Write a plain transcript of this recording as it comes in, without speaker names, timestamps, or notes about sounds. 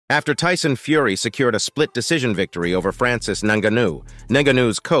After Tyson Fury secured a split decision victory over Francis Ngannou,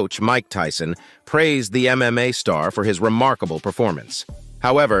 Ngannou's coach, Mike Tyson, praised the MMA star for his remarkable performance.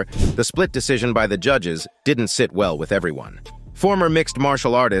 However, the split decision by the judges didn't sit well with everyone. Former mixed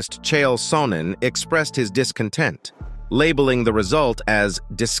martial artist Chael Sonnen expressed his discontent, labeling the result as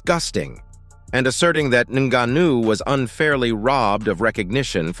disgusting, and asserting that Ngannou was unfairly robbed of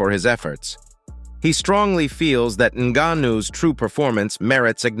recognition for his efforts. He strongly feels that Ngannou's true performance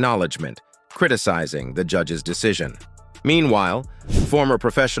merits acknowledgement, criticizing the judge's decision. Meanwhile, former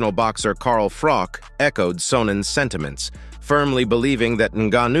professional boxer Carl Froch echoed Sonnen's sentiments, firmly believing that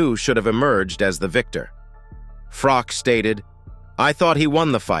Ngannou should have emerged as the victor. Froch stated, "I thought he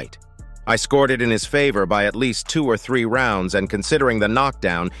won the fight. I scored it in his favor by at least 2 or 3 rounds, and considering the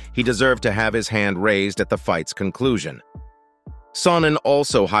knockdown, he deserved to have his hand raised at the fight's conclusion." Sonnen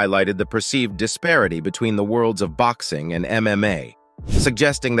also highlighted the perceived disparity between the worlds of boxing and MMA,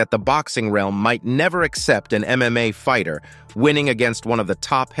 suggesting that the boxing realm might never accept an MMA fighter winning against one of the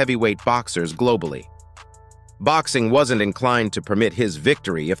top heavyweight boxers globally. Boxing wasn't inclined to permit his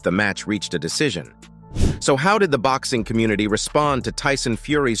victory if the match reached a decision. So how did the boxing community respond to Tyson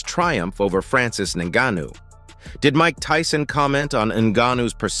Fury's triumph over Francis Ngannou? Did Mike Tyson comment on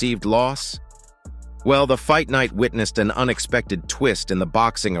Ngannou's perceived loss? Well, the fight night witnessed an unexpected twist in the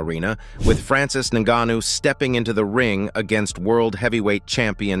boxing arena, with Francis Ngannou stepping into the ring against world heavyweight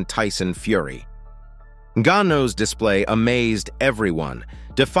champion Tyson Fury. Ngannou's display amazed everyone,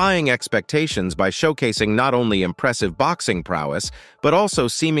 defying expectations by showcasing not only impressive boxing prowess, but also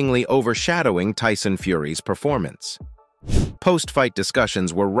seemingly overshadowing Tyson Fury's performance. Post-fight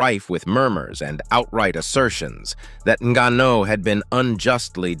discussions were rife with murmurs and outright assertions that Ngannou had been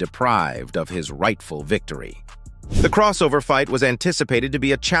unjustly deprived of his rightful victory. The crossover fight was anticipated to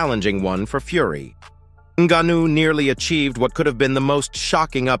be a challenging one for Fury. Ngannou nearly achieved what could have been the most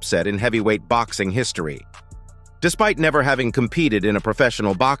shocking upset in heavyweight boxing history. Despite never having competed in a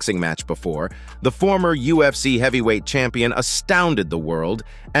professional boxing match before, the former UFC heavyweight champion astounded the world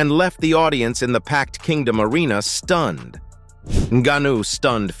and left the audience in the packed Kingdom Arena stunned. Ngannou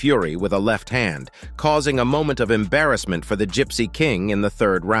stunned Fury with a left hand, causing a moment of embarrassment for the Gypsy King in the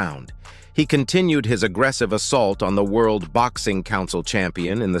 3rd round. He continued his aggressive assault on the World Boxing Council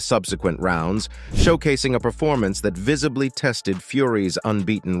champion in the subsequent rounds, showcasing a performance that visibly tested Fury's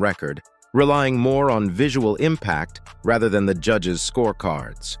unbeaten record, relying more on visual impact rather than the judges'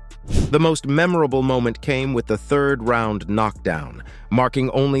 scorecards. The most memorable moment came with the 3rd round knockdown, marking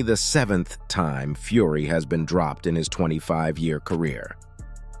only the 7th time Fury has been dropped in his 25-year career.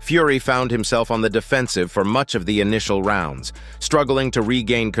 Fury found himself on the defensive for much of the initial rounds, struggling to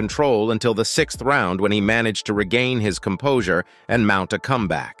regain control until the 6th round when he managed to regain his composure and mount a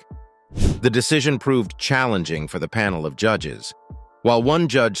comeback. The decision proved challenging for the panel of judges. While one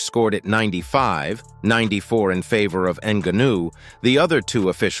judge scored it 94 in favor of Ngannou, the other 2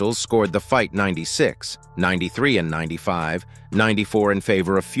 officials scored the fight 93 and 94 in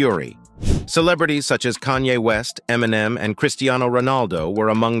favor of Fury. Celebrities such as Kanye West, Eminem, and Cristiano Ronaldo were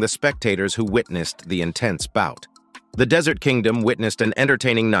among the spectators who witnessed the intense bout. The Desert Kingdom witnessed an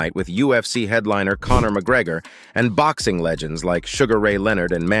entertaining night with UFC headliner Conor McGregor and boxing legends like Sugar Ray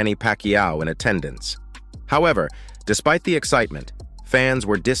Leonard and Manny Pacquiao in attendance. However, despite the excitement, fans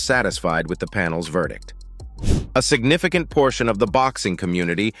were dissatisfied with the panel's verdict. A significant portion of the boxing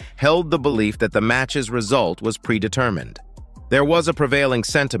community held the belief that the match's result was predetermined. There was a prevailing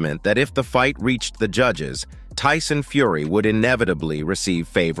sentiment that if the fight reached the judges, Tyson Fury would inevitably receive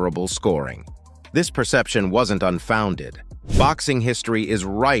favorable scoring. This perception wasn't unfounded. Boxing history is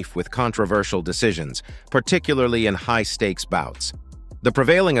rife with controversial decisions, particularly in high-stakes bouts. The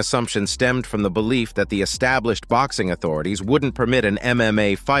prevailing assumption stemmed from the belief that the established boxing authorities wouldn't permit an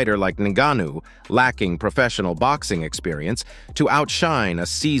MMA fighter like Ngannou, lacking professional boxing experience, to outshine a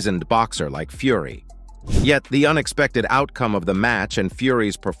seasoned boxer like Fury. Yet the unexpected outcome of the match and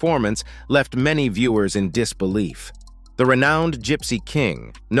Fury's performance left many viewers in disbelief. The renowned Gypsy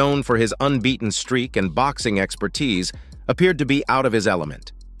King, known for his unbeaten streak and boxing expertise, appeared to be out of his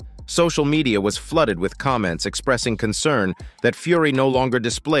element. Social media was flooded with comments expressing concern that Fury no longer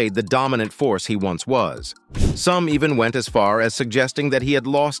displayed the dominant force he once was. Some even went as far as suggesting that he had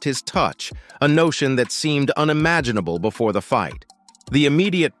lost his touch, a notion that seemed unimaginable before the fight. The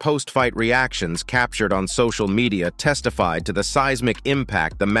immediate post-fight reactions captured on social media testified to the seismic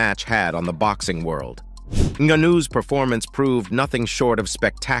impact the match had on the boxing world. Ngannou's performance proved nothing short of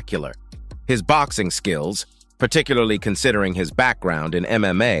spectacular. His boxing skills, particularly considering his background in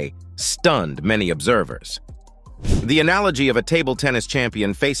MMA, stunned many observers. The analogy of a table tennis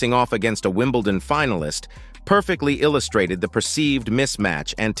champion facing off against a Wimbledon finalist perfectly illustrated the perceived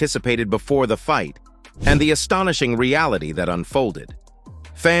mismatch anticipated before the fight and the astonishing reality that unfolded.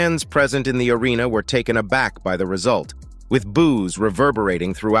 Fans present in the arena were taken aback by the result, with boos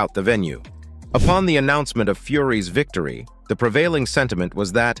reverberating throughout the venue. Upon the announcement of Fury's victory, the prevailing sentiment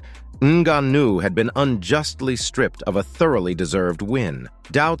was that Ngannou had been unjustly stripped of a thoroughly deserved win.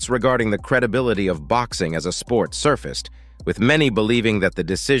 Doubts regarding the credibility of boxing as a sport surfaced, with many believing that the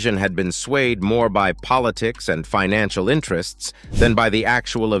decision had been swayed more by politics and financial interests than by the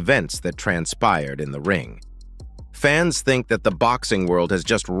actual events that transpired in the ring. Fans think that the boxing world has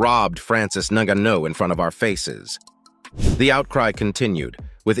just robbed Francis Ngannou in front of our faces. The outcry continued,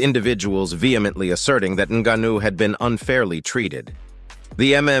 with individuals vehemently asserting that Ngannou had been unfairly treated.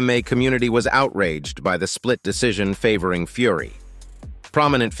 The MMA community was outraged by the split decision favoring Fury.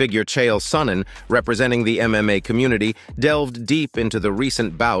 Prominent figure Chael Sonnen, representing the MMA community, delved deep into the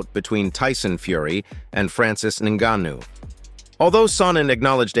recent bout between Tyson Fury and Francis Ngannou. Although Sonnen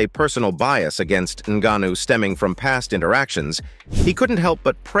acknowledged a personal bias against Ngannou stemming from past interactions, he couldn't help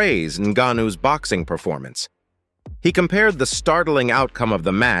but praise Ngannou's boxing performance. He compared the startling outcome of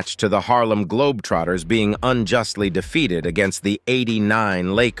the match to the Harlem Globetrotters being unjustly defeated against the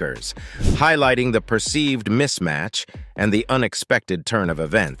 '89 Lakers, highlighting the perceived mismatch and the unexpected turn of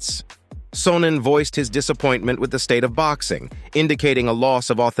events. Sonnen voiced his disappointment with the state of boxing, indicating a loss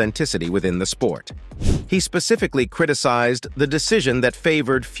of authenticity within the sport. He specifically criticized the decision that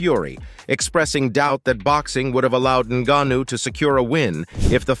favored Fury, expressing doubt that boxing would have allowed Ngannou to secure a win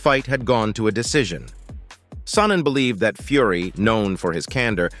if the fight had gone to a decision. Sonnen believed that Fury, known for his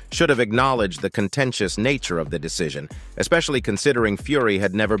candor, should have acknowledged the contentious nature of the decision, especially considering Fury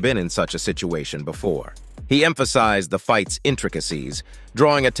had never been in such a situation before. He emphasized the fight's intricacies,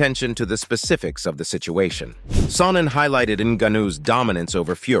 drawing attention to the specifics of the situation. Sonnen highlighted Ngannou's dominance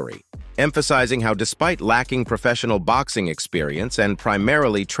over Fury, emphasizing how despite lacking professional boxing experience and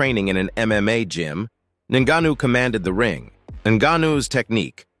primarily training in an MMA gym, Ngannou commanded the ring. Ngannou's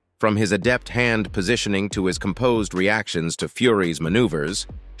technique, from his adept hand positioning to his composed reactions to Fury's maneuvers,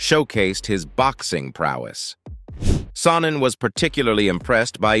 showcased his boxing prowess. Sonnen was particularly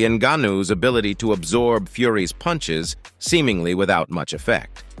impressed by Ngannou's ability to absorb Fury's punches, seemingly without much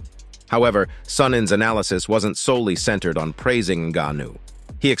effect. However, Sonnen's analysis wasn't solely centered on praising Ngannou.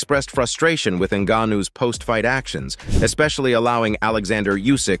 He expressed frustration with Ngannou's post-fight actions, especially allowing Alexander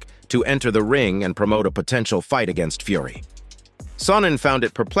Usyk to enter the ring and promote a potential fight against Fury. Sonnen found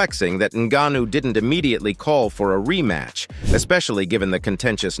it perplexing that Ngannou didn't immediately call for a rematch, especially given the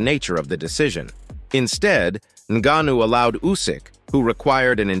contentious nature of the decision. Instead, Ngannou allowed Usyk, who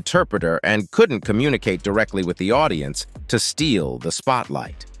required an interpreter and couldn't communicate directly with the audience, to steal the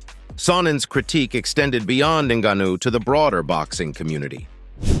spotlight. Sonnen's critique extended beyond Ngannou to the broader boxing community.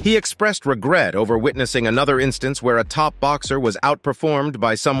 He expressed regret over witnessing another instance where a top boxer was outperformed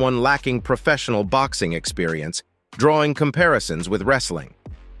by someone lacking professional boxing experience, drawing comparisons with wrestling.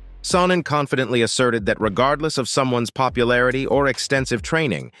 Sonnen confidently asserted that regardless of someone's popularity or extensive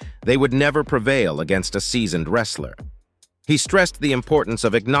training, they would never prevail against a seasoned wrestler. He stressed the importance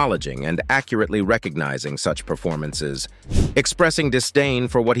of acknowledging and accurately recognizing such performances, expressing disdain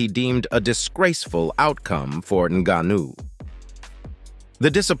for what he deemed a disgraceful outcome for Ngannou.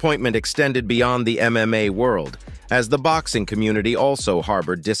 The disappointment extended beyond the MMA world, as the boxing community also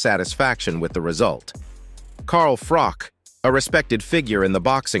harbored dissatisfaction with the result. Carl Froch, a respected figure in the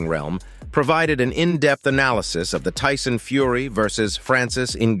boxing realm, provided an in-depth analysis of the Tyson Fury versus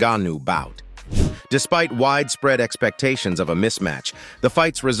Francis Ngannou bout. Despite widespread expectations of a mismatch, the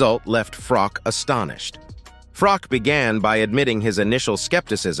fight's result left Froch astonished. Froch began by admitting his initial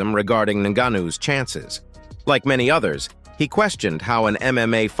skepticism regarding Ngannou's chances. Like many others, he questioned how an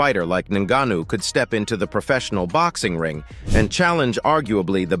MMA fighter like Ngannou could step into the professional boxing ring and challenge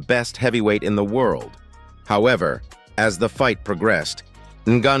arguably the best heavyweight in the world. However, as the fight progressed,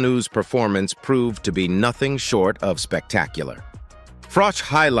 Ngannou's performance proved to be nothing short of spectacular. Froch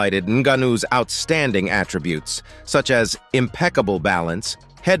highlighted Ngannou's outstanding attributes, such as impeccable balance,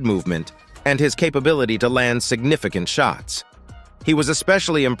 head movement, and his capability to land significant shots. He was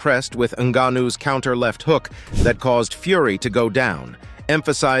especially impressed with Ngannou's counter left hook that caused Fury to go down,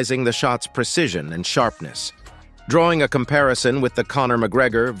 emphasizing the shot's precision and sharpness. Drawing a comparison with the Conor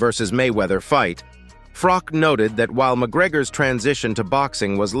McGregor versus Mayweather fight, Froch noted that while McGregor's transition to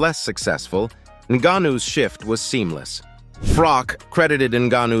boxing was less successful, Ngannou's shift was seamless. Froch credited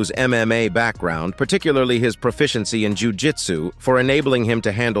Ngannou's MMA background, particularly his proficiency in jiu-jitsu, for enabling him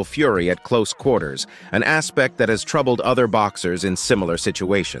to handle Fury at close quarters, an aspect that has troubled other boxers in similar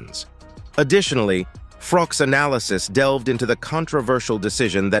situations. Additionally, Froch's analysis delved into the controversial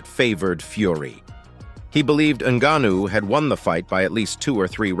decision that favored Fury. He believed Ngannou had won the fight by at least 2 or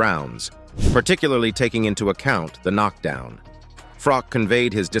 3 rounds, particularly taking into account the knockdown. Froch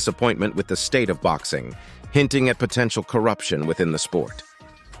conveyed his disappointment with the state of boxing, hinting at potential corruption within the sport.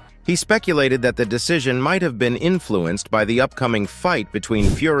 He speculated that the decision might have been influenced by the upcoming fight between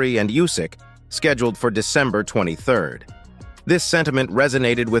Fury and Usyk, scheduled for December 23rd. This sentiment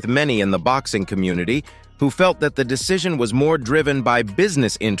resonated with many in the boxing community, who felt that the decision was more driven by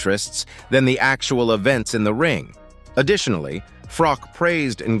business interests than the actual events in the ring. Additionally, Froch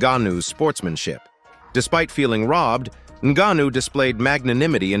praised Ngannou's sportsmanship. Despite feeling robbed, Ngannou displayed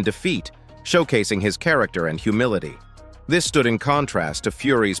magnanimity in defeat, showcasing his character and humility. This stood in contrast to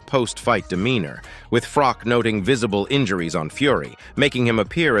Fury's post-fight demeanor, with Froch noting visible injuries on Fury, making him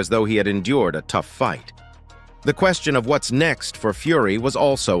appear as though he had endured a tough fight. The question of what's next for Fury was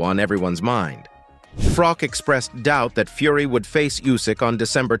also on everyone's mind. Froch expressed doubt that Fury would face Usyk on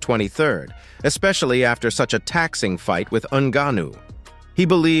December 23rd, especially after such a taxing fight with Ngannou. He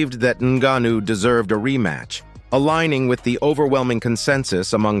believed that Ngannou deserved a rematch, aligning with the overwhelming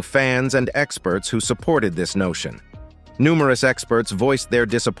consensus among fans and experts who supported this notion. Numerous experts voiced their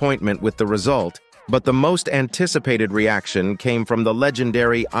disappointment with the result, but the most anticipated reaction came from the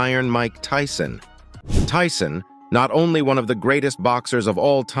legendary Iron Mike Tyson. Tyson, not only one of the greatest boxers of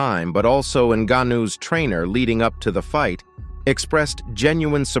all time but also Ngannou's trainer leading up to the fight, expressed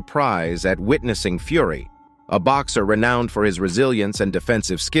genuine surprise at witnessing Fury, a boxer renowned for his resilience and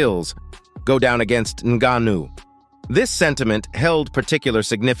defensive skills, go down against Ngannou. This sentiment held particular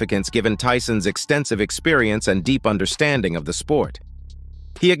significance given Tyson's extensive experience and deep understanding of the sport.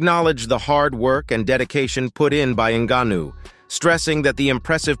 He acknowledged the hard work and dedication put in by Ngannou, stressing that the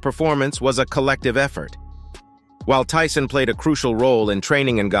impressive performance was a collective effort. While Tyson played a crucial role in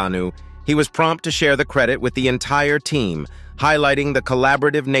training Ngannou, he was prompt to share the credit with the entire team, highlighting the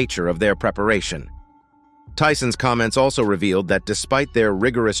collaborative nature of their preparation. Tyson's comments also revealed that despite their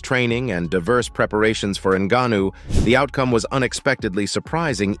rigorous training and diverse preparations for Ngannou, the outcome was unexpectedly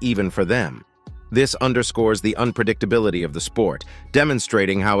surprising even for them. This underscores the unpredictability of the sport,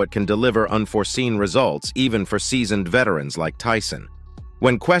 demonstrating how it can deliver unforeseen results even for seasoned veterans like Tyson.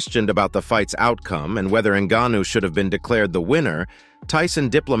 When questioned about the fight's outcome and whether Ngannou should have been declared the winner, Tyson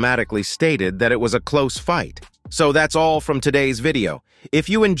diplomatically stated that it was a close fight. So that's all from today's video. If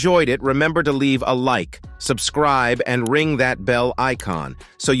you enjoyed it, remember to leave a like, subscribe, and ring that bell icon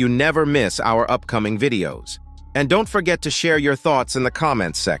so you never miss our upcoming videos. And don't forget to share your thoughts in the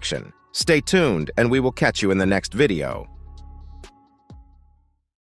comments section. Stay tuned, and we will catch you in the next video.